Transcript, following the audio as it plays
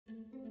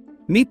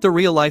Meet the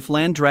real-life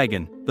land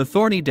dragon, the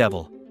thorny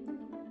devil.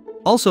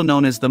 Also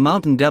known as the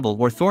mountain devil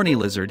or thorny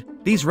lizard,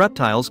 these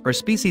reptiles are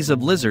species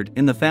of lizard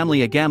in the family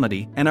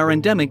Agamidae and are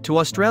endemic to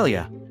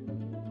Australia.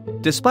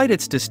 Despite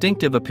its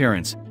distinctive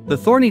appearance, the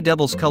thorny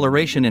devil's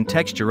coloration and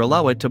texture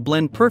allow it to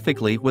blend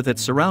perfectly with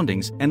its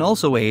surroundings and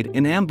also aid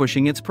in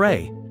ambushing its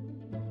prey.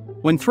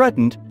 When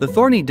threatened, the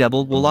thorny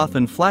devil will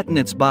often flatten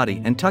its body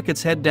and tuck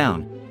its head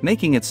down,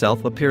 making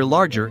itself appear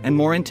larger and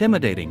more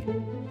intimidating.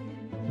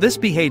 This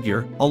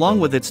behavior, along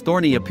with its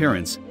thorny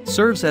appearance,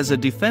 serves as a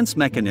defense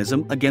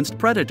mechanism against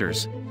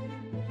predators.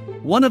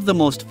 One of the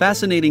most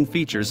fascinating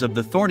features of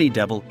the thorny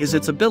devil is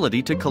its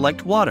ability to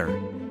collect water.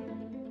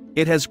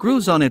 It has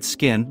grooves on its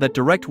skin that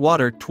direct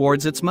water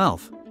towards its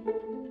mouth.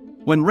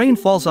 When rain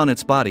falls on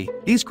its body,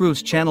 these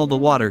grooves channel the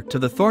water to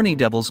the thorny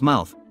devil's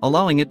mouth,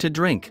 allowing it to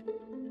drink.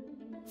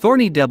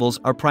 Thorny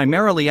devils are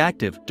primarily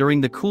active during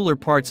the cooler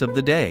parts of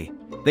the day.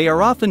 They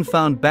are often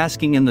found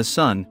basking in the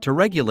sun to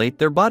regulate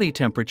their body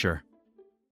temperature.